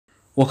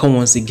Welcome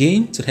once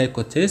again to the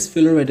headquarters,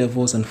 fellow Red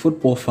Devils and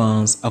football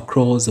fans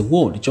across the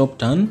world. Job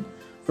done,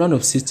 round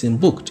of 16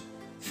 booked.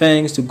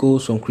 Thanks to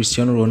goals from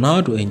Cristiano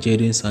Ronaldo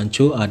and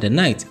Sancho at the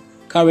night,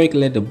 Carrick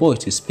led the boys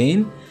to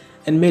Spain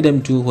and made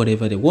them do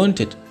whatever they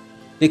wanted.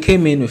 They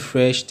came in with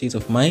fresh state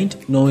of mind,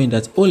 knowing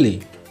that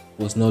Ole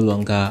was no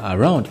longer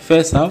around.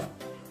 First half,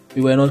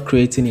 we were not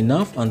creating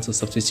enough until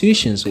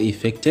substitutions were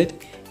effected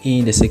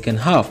in the second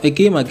half. A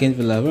game against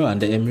Villarreal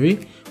and the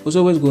Emery was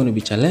always going to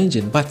be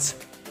challenging, but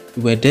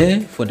we were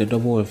there for the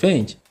double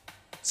revenge.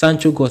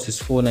 Sancho got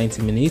his full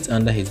 90 minutes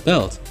under his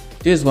belt.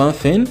 This is one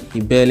thing he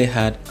barely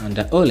had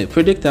under Ole.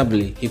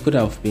 Predictably, he could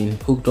have been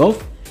hooked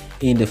off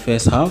in the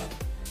first half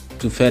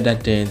to further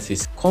dent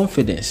his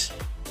confidence.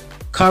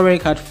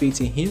 Carrick had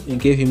faith in him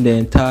and gave him the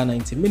entire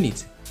 90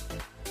 minutes.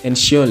 And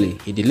surely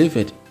he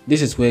delivered.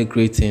 This is where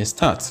great things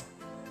start.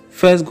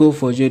 First goal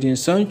for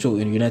Sancho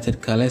in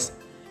United colours,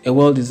 a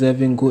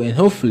well-deserving goal and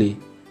hopefully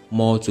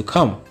more to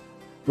come.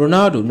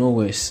 Ronaldo no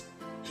worse.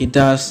 He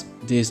does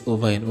this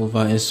over and over,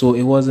 and so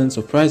it wasn't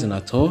surprising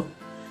at all.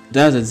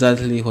 That's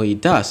exactly what he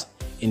does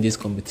in this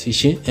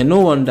competition, and no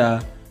wonder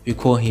we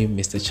call him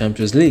Mr.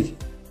 Champions League.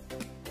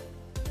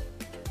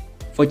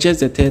 For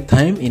just the third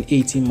time in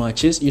 18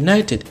 matches,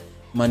 United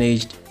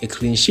managed a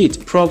clean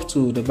sheet. Props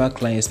to the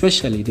backline,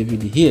 especially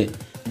David De Gea.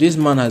 This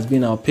man has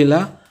been our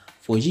pillar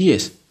for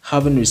years,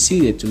 having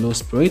receded to low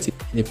spirit in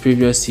the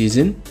previous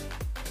season.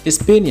 The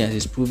Spaniard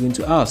is proving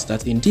to us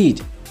that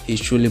indeed he is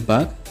truly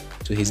back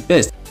to his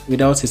best.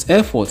 Without his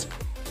effort,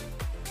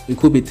 we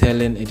could be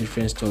telling a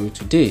different story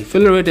today.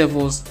 Fellow Red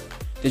Devils,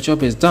 the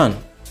job is done.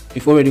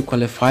 We've already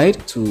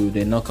qualified to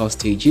the knockout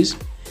stages,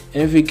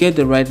 and if we get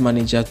the right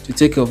manager to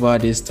take over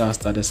this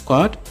star-studded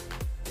squad,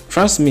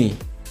 trust me,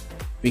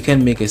 we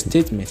can make a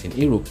statement in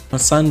Europe. On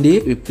Sunday,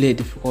 we play a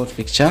difficult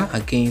fixture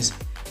against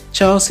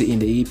Chelsea in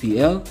the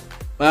EPL,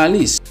 but at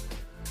least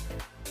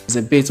it's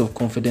a bit of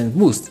confidence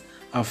boost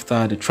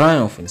after the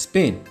triumph in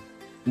Spain.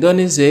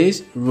 Donny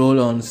says roll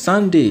on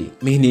Sunday,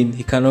 meaning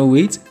he cannot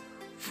wait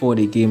for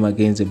the game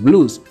against the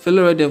Blues.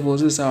 Fellow Red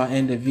Devils, this is how I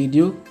end the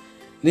video.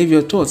 Leave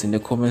your thoughts in the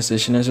comment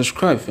section and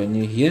subscribe if you're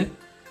new here.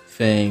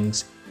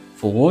 Thanks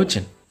for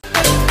watching.